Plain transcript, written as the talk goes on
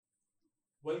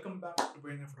Welcome back to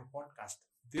Brain for a podcast.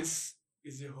 This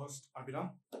is your host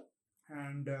Abhiram,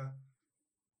 and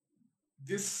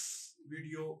this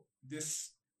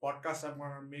podcast, I'm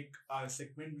gonna make a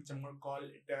segment which I'm gonna call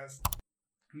it as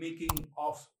making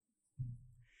of.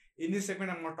 In this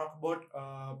segment, I'm gonna talk about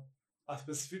a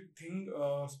specific thing,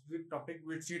 a specific topic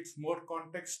which needs more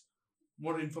context,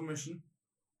 more information,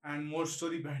 and more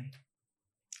story behind it.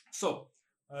 So,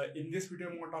 in this video,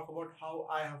 I'm gonna talk about how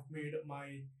I have made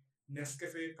my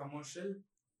Nescafe commercial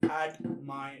at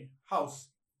my house.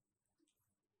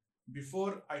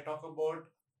 Before I talk about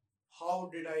how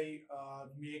did I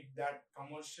make that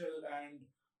commercial and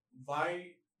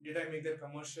why did I make that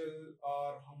commercial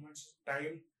or how much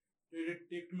time did it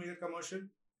take to make a commercial,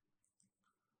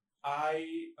 I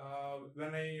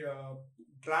when I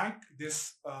drank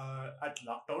this at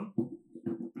lockdown,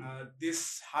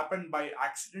 this happened by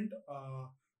accident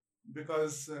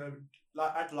because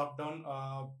at lockdown,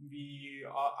 we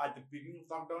at the beginning of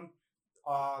lockdown,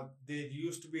 there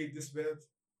used to be this where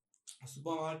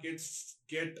supermarkets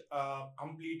get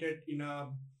completed in a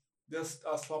just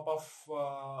a swap of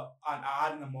an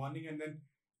hour in the morning, and then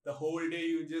the whole day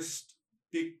you just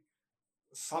pick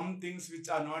some things which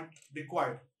are not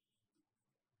required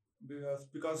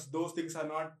because those things are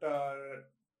not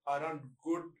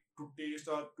good to taste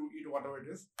or to eat, whatever it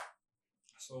is.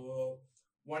 So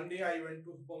one day I went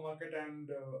to supermarket and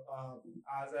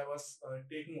as I was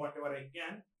taking whatever I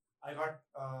can, I got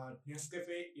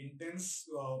Nescafe Intense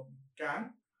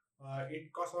can.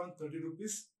 It costs around 30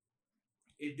 rupees.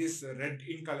 It is red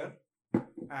in color,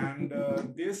 and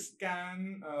this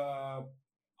can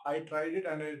I tried it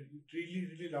and I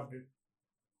really loved it.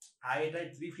 I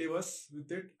tried three flavors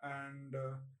with it, and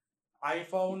I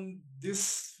found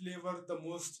this flavor the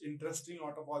most interesting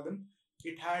out of all them.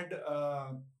 It had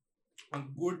a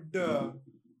good uh,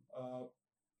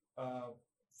 uh,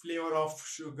 flavor of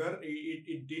sugar.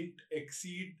 It didn't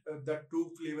exceed the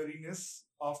two flavoriness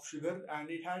of sugar, and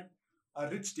it had a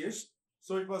rich taste.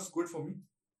 So it was good for me.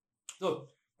 So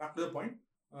back to the point.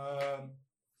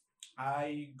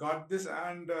 I got this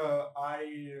and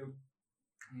I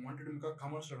wanted to make a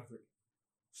commercial of it.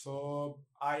 So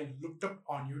I looked up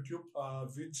on YouTube,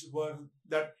 which were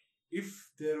that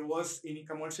if there was any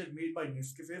commercial made by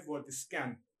Nescafe for this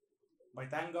can. By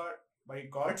thank God, by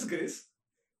God's grace,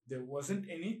 there wasn't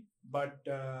any. But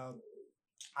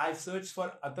I searched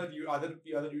for other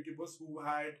YouTubers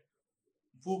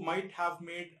who might have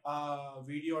made a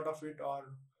video out of it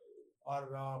or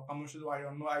commercial. I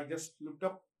don't know. I just looked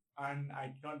up and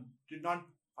I did not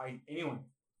find anyone.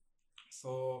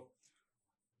 So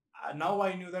now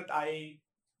I knew that I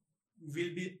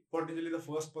will be potentially the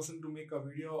first person to make a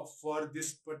video for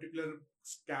this particular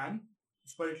scan,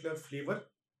 this particular flavor.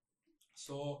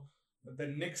 So the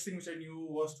next thing which I knew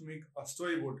was to make a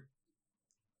storyboard.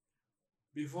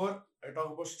 Before I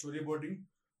talk about storyboarding,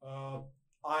 uh,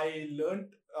 I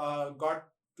learned I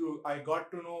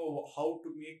got to know how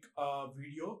to make a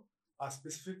video, a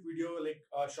specific video like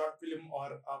a short film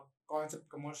or a concept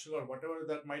commercial or whatever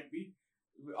that might be,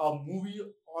 a movie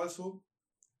also.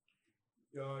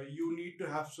 You need to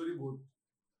have storyboard.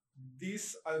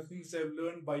 These are things I've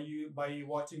learned by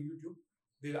watching YouTube.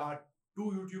 There are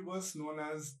two YouTubers known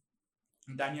as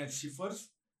Daniel Schiffers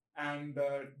and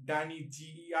Danny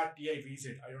Gertivz.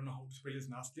 I don't know how to spell his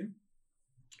last name,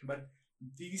 but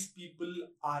these people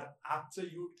are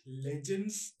absolute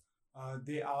legends.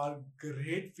 They are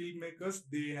great filmmakers.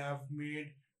 They have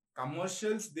made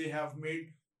commercials. They have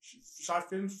made short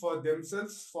films for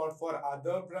themselves, for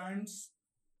other brands,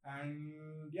 and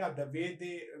yeah, the way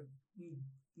they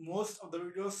most of the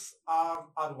videos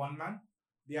are one man.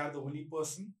 They are the only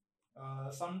person.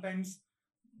 Sometimes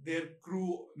their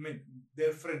crew, I mean,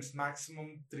 their friends,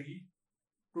 maximum 3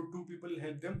 to 2 people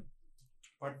help them.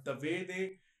 But the way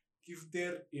they give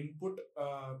their input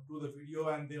to the video,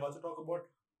 and they also talk about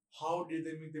how did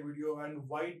they make the video and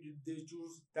why did they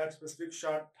choose that specific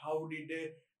shot, how did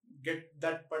they get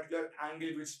that particular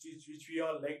angle which we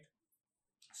all liked.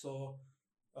 So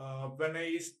when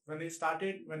I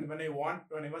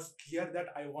was clear that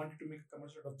I wanted to make a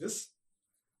commercial of this,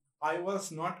 I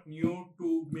was not new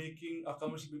to making a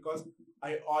commercial because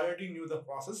I already knew the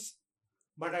process,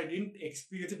 but I didn't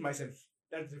experience it myself.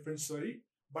 That's a different story.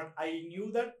 But I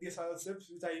knew that these are the steps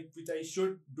which I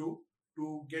should do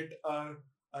to get a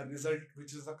result,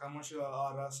 which is a commercial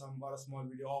or a small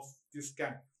video of this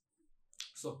can.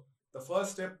 So the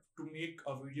first step to make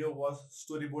a video was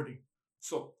storyboarding.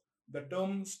 So the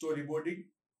term storyboarding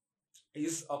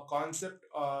is a concept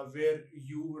where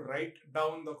you write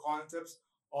down the concepts,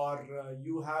 or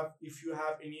you have if you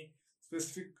have any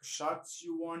specific shots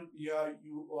you want, yeah,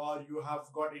 you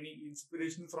have got any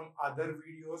inspiration from other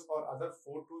videos or other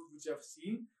photos which you have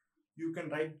seen, you can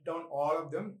write down all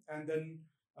of them, and then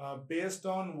based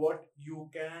on what you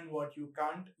can, what you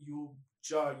can't, you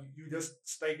just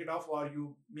strike it off, or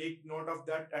you make note of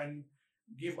that and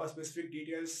give a specific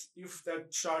details if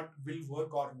that shot will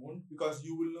work or won't, because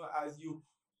you will know as you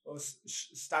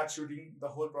start shooting the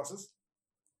whole process.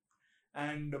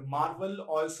 And Marvel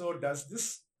also does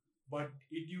this, but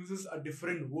it uses a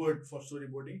different word for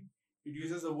storyboarding. It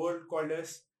uses a word called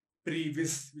as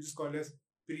previs, which is called as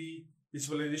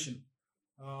pre-visualization.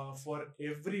 For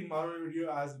every Marvel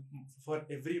video, as for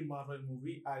every Marvel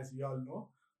movie, as we all know,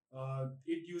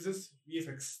 it uses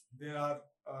VFX. There are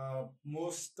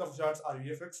most of shots are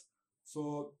VFX.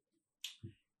 So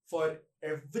for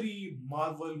every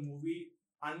Marvel movie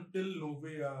until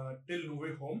till No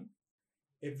Way Home,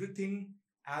 everything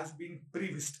has been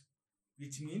prevised,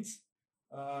 which means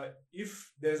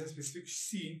if there's a specific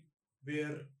scene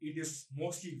where it is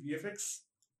mostly VFX,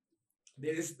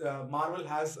 there is Marvel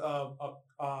has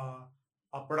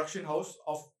a production house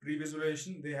of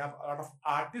pre-visualization. They have a lot of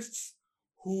artists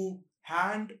who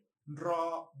hand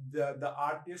draw the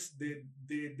artists.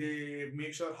 They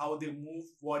make sure how they move,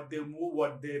 what they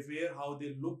wear, how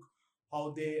they look,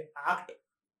 how they act,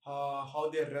 how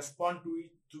they respond to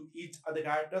each other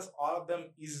characters. All of them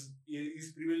is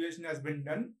pre-visualization has been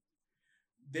done.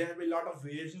 There have been a lot of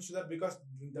variations to that because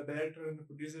the director and the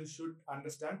producer should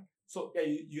understand. So yeah,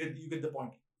 you get the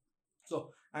point.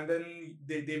 So and then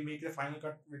they make the final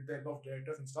cut with the help of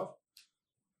directors and stuff.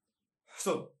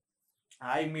 So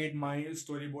I made my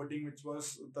storyboarding, which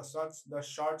was the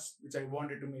shots which I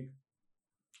wanted to make.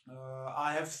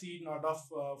 I have seen a lot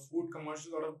of food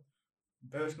commercials, a lot of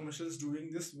beverage commercials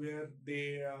doing this, where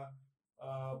they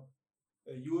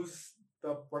use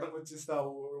the product which is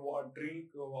the drink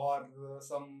or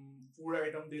some food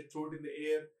item, they throw it in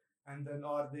the air, and then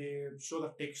or they show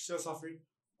the textures of it,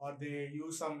 or they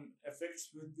use some effects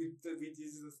which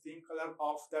is the same color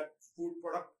of that food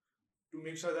product to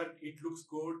make sure that it looks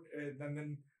good, and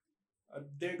then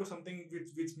they do something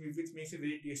which makes it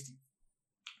very tasty.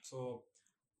 So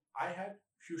I had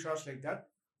few shots like that.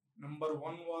 Number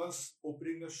one was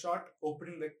opening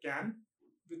the can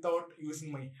without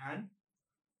using my hand.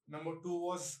 Number two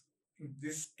was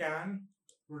this can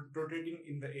rotating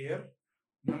in the air.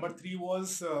 Number three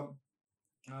was uh,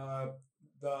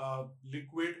 the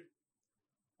liquid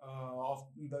of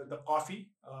the coffee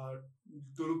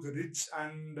to look rich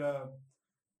and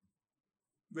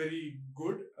very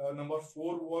good. Number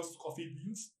four was coffee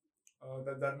beans.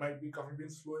 That might be coffee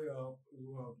beans flowing,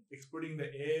 exploding in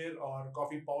the air, or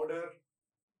coffee powder.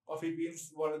 Coffee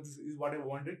beans is what I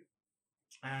wanted.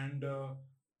 And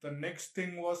the next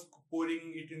thing was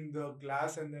pouring it in the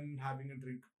glass and then having a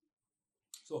drink.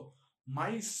 So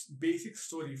my basic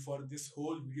story for this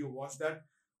whole video was that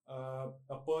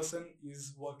a person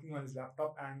is working on his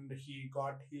laptop and he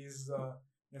got his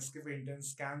Nescafe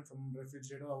Intense can from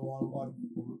refrigerator or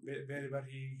wherever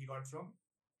he got from.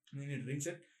 And then he drinks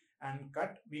it and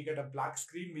cut. We get a black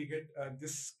screen. We get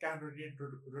this can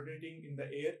rotating in the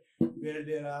air where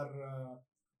there are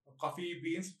coffee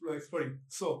beans exploding.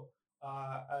 So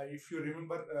if you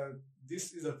remember,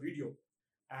 this is a video,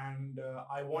 and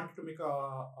I wanted to make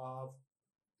a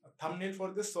thumbnail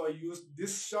for this, so I used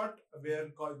this shot where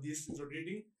this is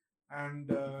rotating and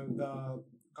the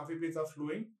coffee beans are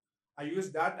flowing. I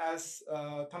used that as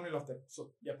thumbnail of that.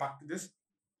 So yeah, back to this,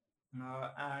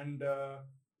 and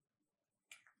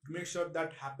to make sure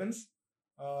that happens,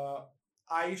 uh,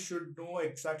 I should know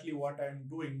exactly what I'm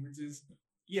doing, which is,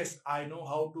 yes, I know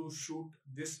how to shoot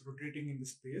this rotating in the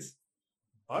space,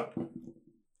 but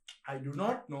I do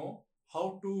not know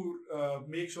how to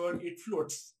make sure it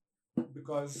floats,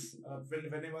 because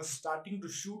when I was starting to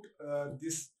shoot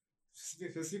this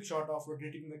specific shot of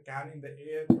rotating the can in the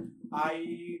air,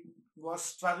 I was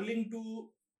struggling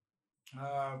to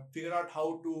figure out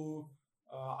how to.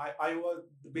 I was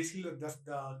basically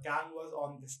the can was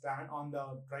on the stand on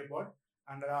the tripod,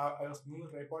 and I was moving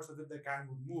the tripod so that the can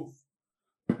would move,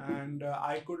 and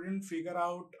I couldn't figure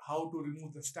out how to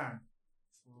remove the stand.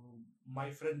 So my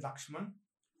friend Lakshman,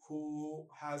 who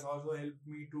has also helped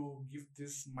me to give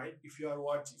this mic. If you're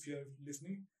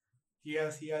listening, he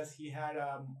had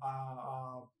a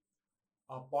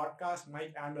podcast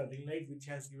mic and a ring light which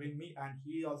he has given me, and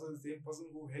he also the same person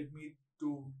who helped me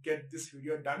to get this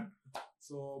video done.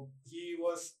 So he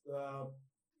was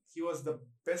the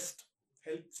best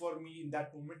help for me in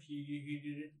that moment.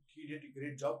 He did a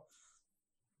great job.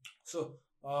 So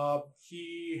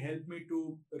he helped me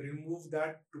to remove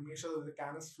that, to make sure that the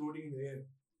can is floating in the air.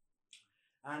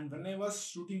 And when I was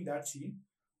shooting that scene,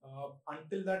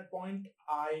 until that point,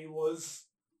 I was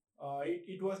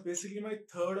it was basically my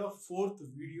third or fourth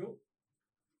video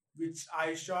which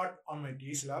I shot on my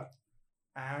DSLR,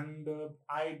 and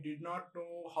I did not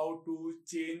know how to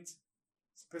change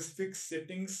specific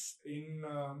settings in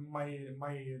my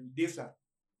DSLR.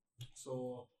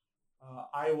 So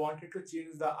I wanted to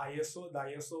change the ISO. The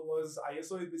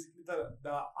ISO is basically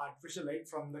the artificial light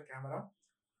from the camera,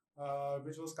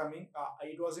 which was coming.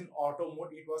 It was in auto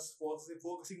mode. It was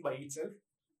focusing by itself.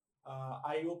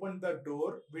 I opened the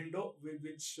door window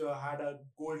which had a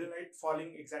golden light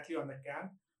falling exactly on the can,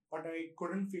 but I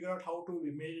couldn't figure out how to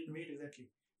made it exactly.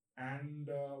 And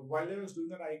while I was doing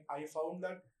that, I found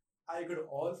that I could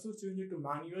also change it to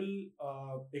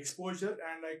manual exposure,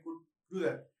 and I could do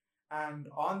that. And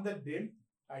on that day,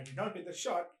 I did not get the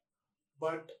shot,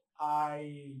 but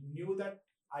I knew that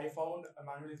I found a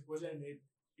manual exposure, and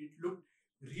it looked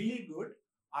really good.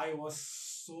 I was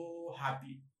so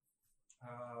happy.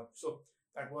 So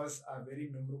that was a very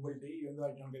memorable day, even though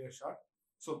I didn't get a shot.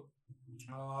 So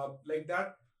like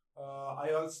that,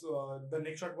 I also the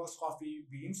next shot was coffee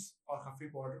beans or coffee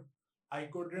powder. I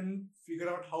couldn't figure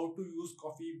out how to use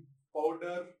coffee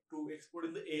powder to explode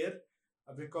in the air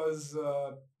because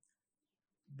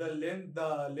the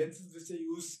lenses which I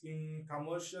use in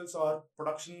commercials or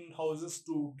production houses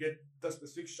to get the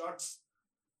specific shots,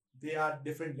 they are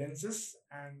different lenses,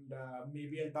 and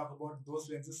maybe I'll talk about those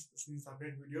lenses in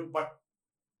separate video. But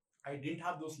I didn't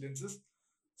have those lenses,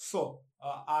 so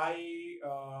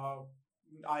I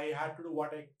had to do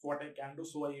what I can do.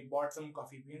 So I bought some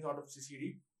coffee beans out of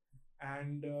CCD,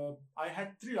 and I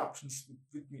had three options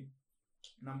with me.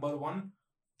 Number one,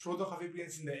 throw the coffee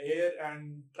beans in the air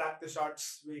and track the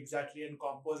shots exactly and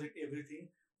composite everything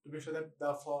to make sure that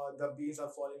the beans are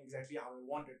falling exactly how I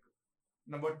wanted to.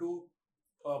 Number two,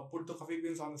 put the coffee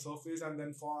beans on the surface and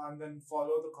then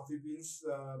follow the coffee beans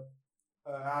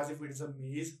as if it is a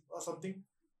maze or something.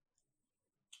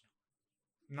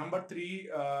 Number three,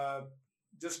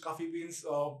 just coffee beans.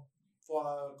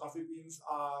 For coffee beans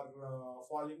are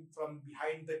falling from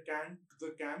behind the can to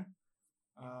the can.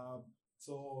 Uh,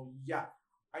 so yeah,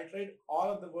 I tried all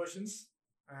of the versions,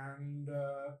 and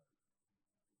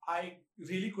I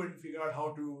really couldn't figure out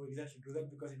how to exactly do that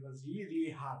because it was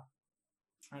really hard,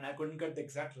 and I couldn't get the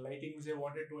exact lighting which I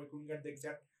wanted to. I couldn't get the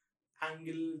exact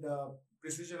angle, the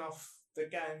precision of the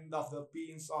can of the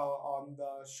beans on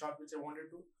the shot which I wanted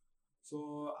to.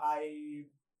 So I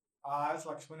asked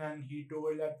Lakshman, and he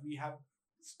told that we have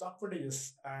stock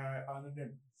footages on the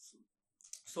net.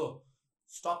 So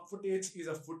stock footage is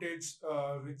a footage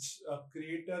which a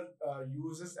creator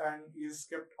uses and is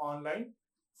kept online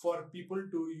for people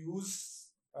to use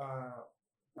uh,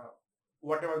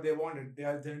 whatever they wanted. They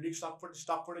are generic stock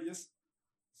footages,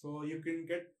 so you can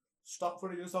get stock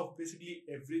footages of basically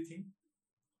everything.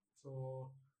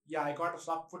 So yeah, I got a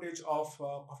stock footage of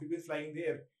coffee beans flying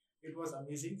there. It was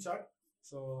amazing shot.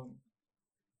 So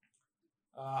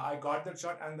I got that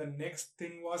shot, and the next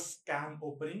thing was can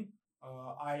opening.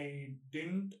 I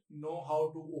didn't know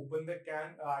how to open the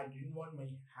can. I didn't want my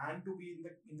hand to be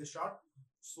in the shot,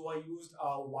 so I used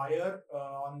a wire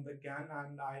on the can,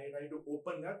 and I tried to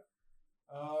open that.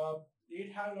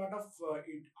 It had a lot of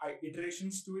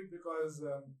iterations to it because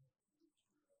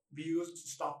we used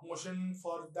stop motion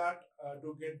for that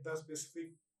to get the specific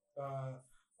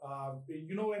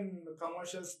when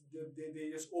commercials they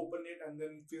just open it and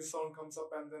then fizz sound comes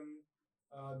up, and then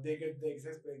they get the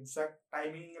exact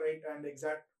timing right and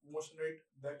exact motion right,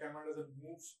 the camera doesn't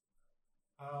move.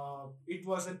 It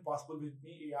wasn't possible with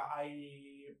me. Yeah,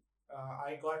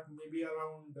 I got maybe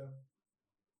around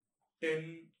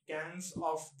 10 cans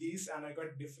of these, and I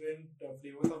got different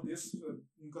flavors of this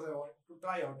because I wanted to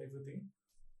try out everything.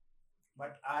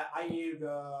 But I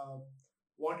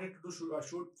wanted to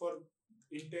shoot for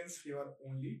intense flavor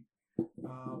only,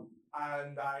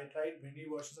 and I tried many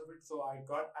versions of it. So I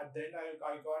got at the end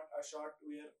I got a shot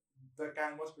where the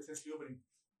can was precisely opening,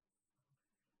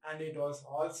 and it was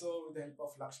also with the help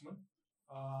of Lakshman.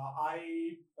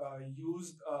 I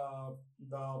used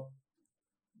the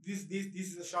this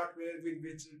is a shot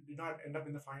which did not end up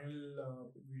in the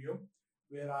final video,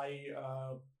 where I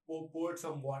poured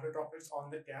some water droplets on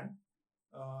the can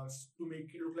to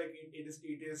make it look like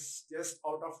it is just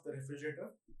out of the refrigerator,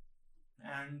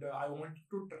 and I wanted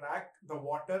to track the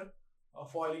water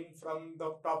falling from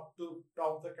the top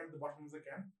of the can to the bottom of the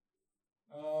can,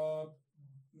 uh,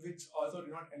 which also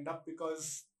did not end up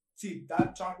because see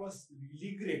that shot was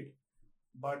really great,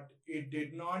 but it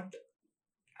did not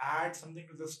add something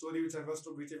to the story which I was to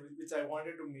which I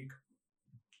wanted to make.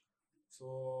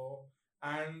 So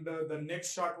and the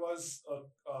next shot was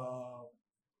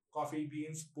coffee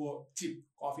beans, chip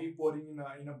coffee pouring in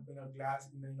a glass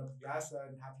and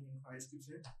having ice cubes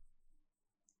in it.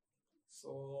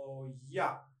 So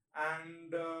yeah,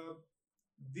 and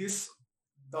this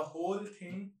the whole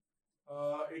thing,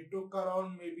 it took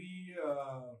around maybe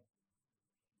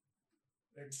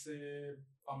let's say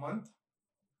a month,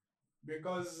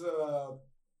 because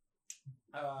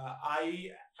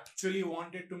I actually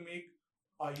wanted to make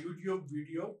a YouTube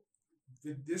video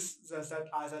with this, as that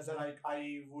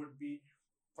I would be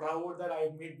proud that I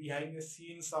made behind the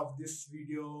scenes of this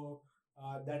video.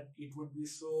 That it would be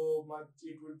so much.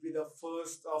 It would be the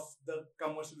first of the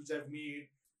commercial which I've made,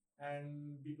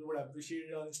 and people would appreciate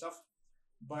it and stuff.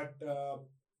 But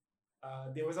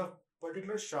there was a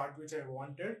particular shot which I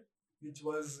wanted, which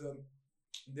was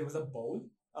there was a bowl,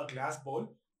 a glass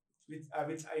bowl,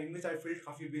 in which I filled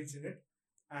coffee beans in it,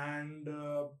 and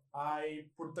I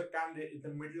put the candle in the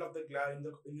middle of the glass, in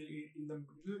the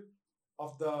middle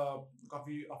of the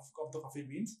coffee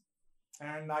beans,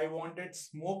 and I wanted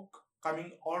smoke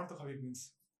coming out of the coffee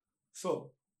beans.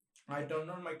 So I turned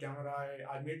on my camera.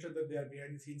 I made sure that they are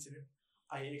behind the scenes in it.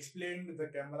 I explained to the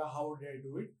camera how did I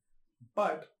do it,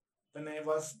 but when I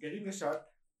was getting the shot,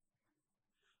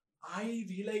 I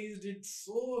realized it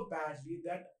so badly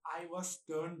that I was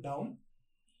turned down.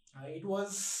 It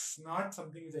was not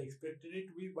something which I expected it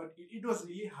to be, but it was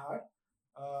really hard.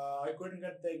 I couldn't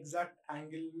get the exact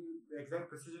angle, the exact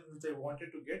precision which I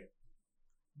wanted to get.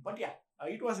 But yeah,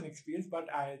 it was an experience. But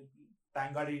I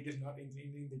thank God it is not in the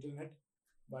internet.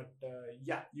 But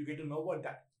yeah, you get to know about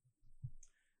that.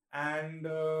 And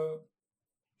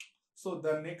so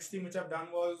the next thing which I've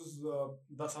done was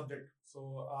the subject.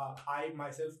 So I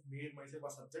myself made myself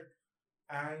a subject,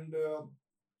 and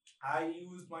I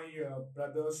used my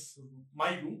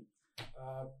my room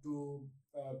to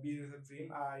be as a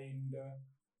frame, and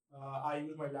I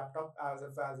used my laptop as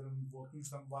I'm working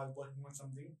while working on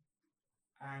something,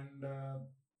 and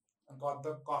I got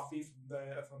the coffee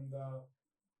from the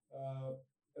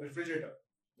refrigerator,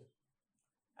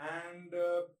 and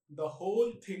the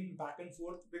whole thing back and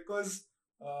forth, because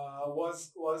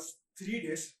was 3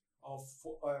 days of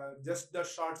just the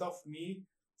shots of me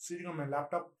sitting on my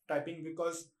laptop typing,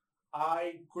 because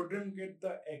I couldn't get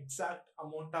the exact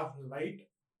amount of light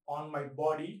on my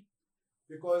body,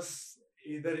 because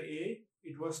either A,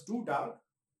 it was too dark,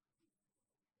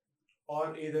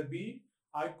 or either B,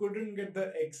 I couldn't get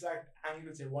the exact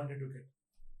angles I wanted to get.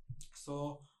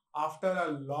 So after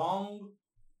a long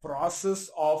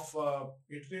process of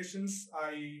iterations,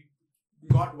 I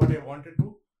got what I wanted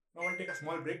to. Now I'll take a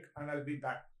small break and I'll be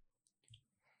back.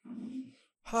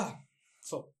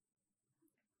 So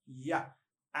yeah,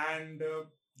 and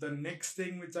the next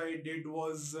thing which I did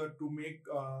was to make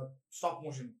stop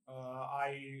motion.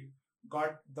 I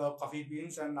got the coffee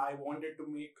beans and I wanted to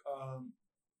make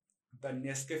the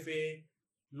Nescafe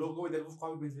logo with the help of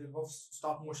coffee beans with the help of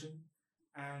stop motion,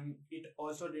 and it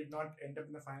also did not end up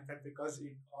in the final cut, because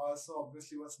it also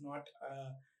obviously was not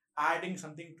adding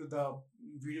something to the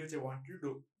video which I wanted to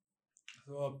do.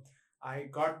 So I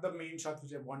got the main shots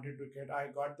which I wanted to get. I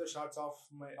got the shots of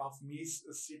me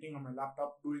sitting on my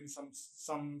laptop doing some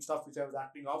stuff which I was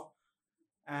acting off,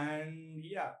 and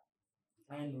yeah.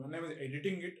 And when I was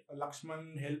editing it,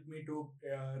 Lakshman helped me to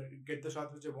get the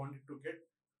shots which I wanted to get.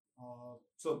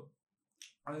 So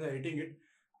I was editing it.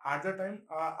 At the time,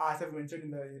 as I've mentioned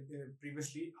in the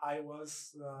previously, I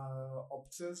was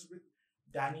obsessed with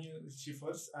Danny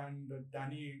Schiffers and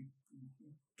Danny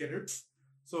Gerritz.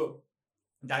 So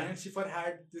Daniel Schiffer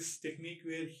had this technique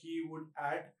where he would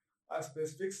add a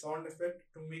specific sound effect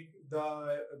to make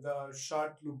the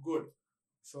shot look good.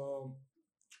 So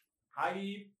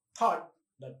I thought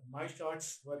that my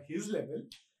shots were his level,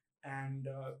 and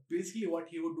basically what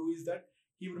he would do is that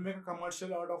he would make a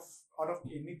commercial out of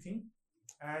anything,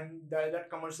 and that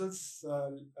commercial's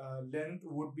length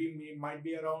might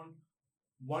be around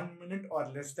 1 minute or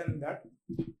less than that,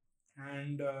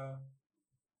 and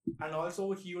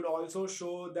also he would also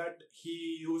show that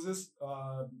he uses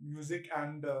music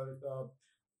and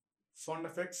sound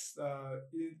effects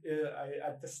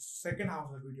at the second half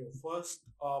of the video. First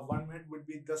 1 minute would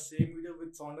be the same video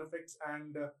with sound effects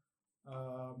and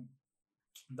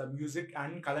the music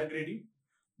and color grading.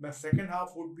 The second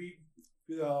half would be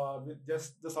with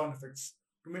just the sound effects,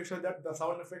 to make sure that the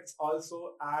sound effects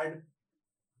also add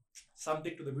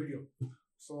something to the video.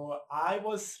 So I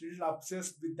was really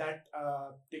obsessed with that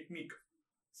technique.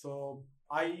 So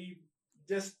I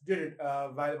just did it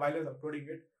while I was uploading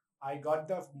it. I got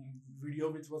the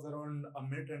video, which was around a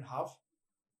minute and a half,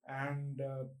 and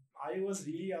I was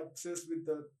really obsessed with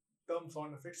the term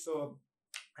sound effects. So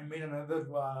I made another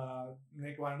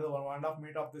 1.5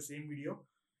 minute of the same video,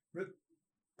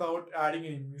 without adding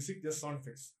any music, just sound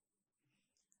effects.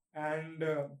 And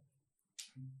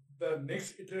the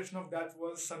next iteration of that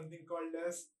was something called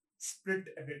as split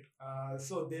edit.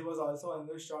 So there was also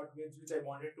another short which I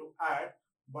wanted to add,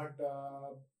 but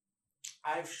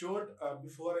I've showed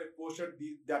before I posted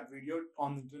that video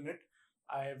on the internet.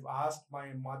 I've asked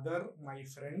my mother, my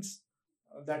friends,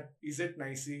 that is it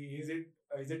nicey, is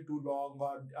it too long,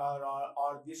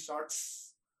 or these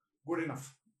shots good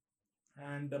enough?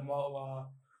 And the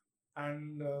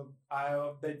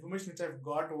information which I've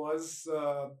got was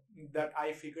that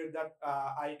I figured that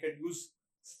I can use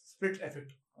split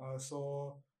effect.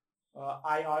 So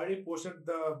I already posted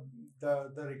the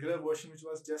regular version, which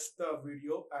was just the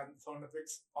video and sound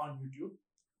effects on YouTube.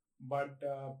 But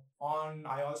on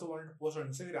I also wanted to post on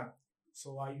Instagram,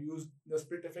 so I used the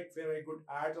split effect where I could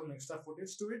add some extra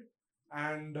footage to it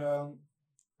and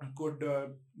could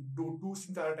do two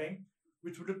scenes at a time,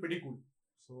 which would be pretty cool.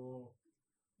 So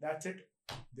that's it.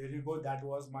 There you go. That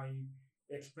was my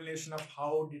explanation of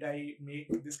how did I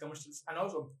make these commercials. And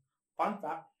also, fun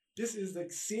fact: this is the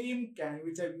same can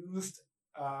which I used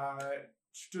uh,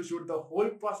 to shoot the whole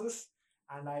process,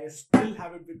 and I still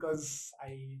have it because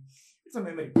it's a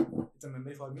memory. It's a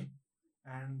memory for me.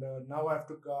 And now I have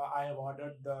to. I have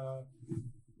ordered the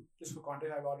just for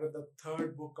context. I've ordered the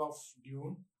third book of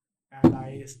Dune, and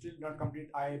I still not complete.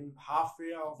 I'm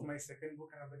halfway of my second book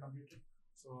and I've completed.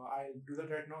 So I'll do that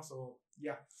right now. So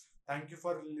yeah, thank you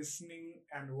for listening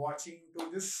and watching to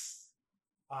this.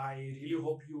 I really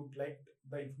hope you liked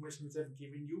the information which I've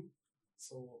given you.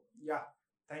 So yeah,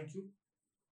 thank you.